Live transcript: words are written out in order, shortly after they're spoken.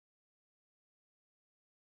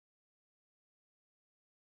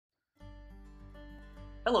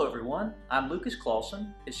Hello everyone, I'm Lucas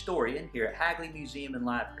Clawson, historian here at Hagley Museum and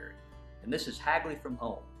Library, and this is Hagley From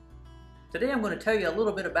Home. Today I'm going to tell you a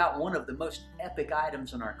little bit about one of the most epic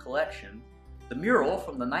items in our collection, the mural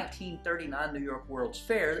from the 1939 New York World's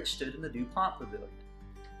Fair that stood in the DuPont Pavilion.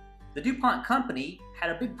 The DuPont company had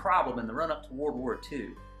a big problem in the run-up to World War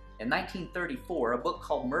II. In 1934, a book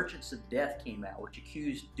called Merchants of Death came out, which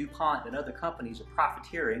accused DuPont and other companies of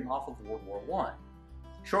profiteering off of World War I.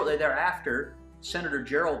 Shortly thereafter, Senator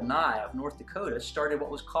Gerald Nye of North Dakota started what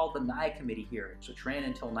was called the Nye Committee hearings, which ran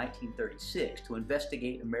until 1936 to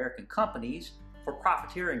investigate American companies for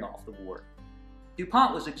profiteering off the war.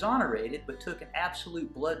 DuPont was exonerated, but took an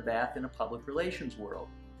absolute bloodbath in a public relations world.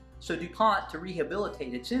 So DuPont, to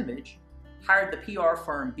rehabilitate its image, hired the PR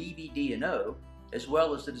firm BBD&O, as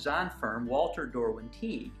well as the design firm Walter Dorwin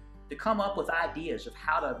Teague, to come up with ideas of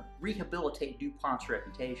how to rehabilitate DuPont's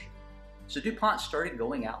reputation. So DuPont started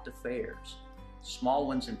going out to fairs. Small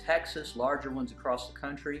ones in Texas, larger ones across the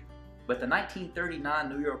country, but the 1939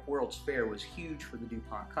 New York World's Fair was huge for the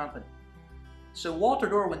DuPont company. So Walter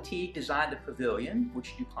Dorwin Teague designed a pavilion,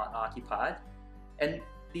 which DuPont occupied, and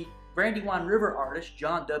the Brandywine River artist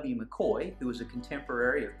John W. McCoy, who was a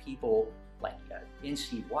contemporary of people like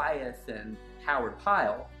N.C. Wyeth and Howard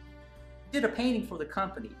Pyle, did a painting for the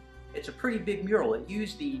company. It's a pretty big mural. It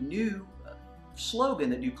used the new slogan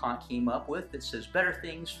that DuPont came up with that says "Better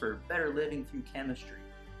things for better living through chemistry,"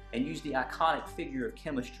 and used the iconic figure of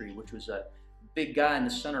chemistry, which was a big guy in the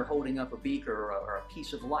center holding up a beaker or a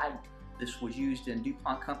piece of light. This was used in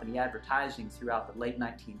DuPont company advertising throughout the late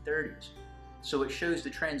 1930s. So it shows the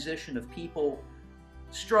transition of people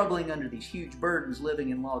struggling under these huge burdens,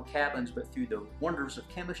 living in log cabins, but through the wonders of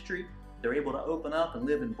chemistry, they're able to open up and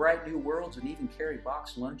live in bright new worlds and even carry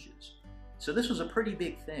boxed lunches. So this was a pretty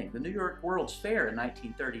big thing. The New York World's Fair in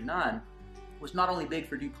 1939 was not only big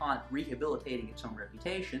for DuPont rehabilitating its own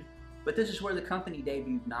reputation, but this is where the company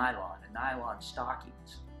debuted nylon and nylon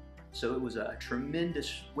stockings. So it was a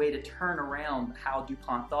tremendous way to turn around how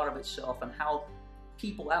DuPont thought of itself and how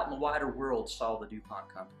people out in the wider world saw the DuPont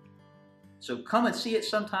company. So come and see it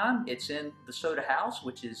sometime. It's in the Soda House,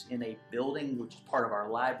 which is in a building which is part of our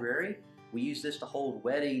library. We use this to hold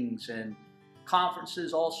weddings and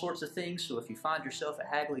conferences, all sorts of things. So if you find yourself at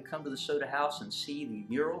Hagley, come to the Soda House and see the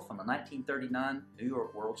mural from the 1939 New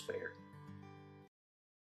York World's Fair.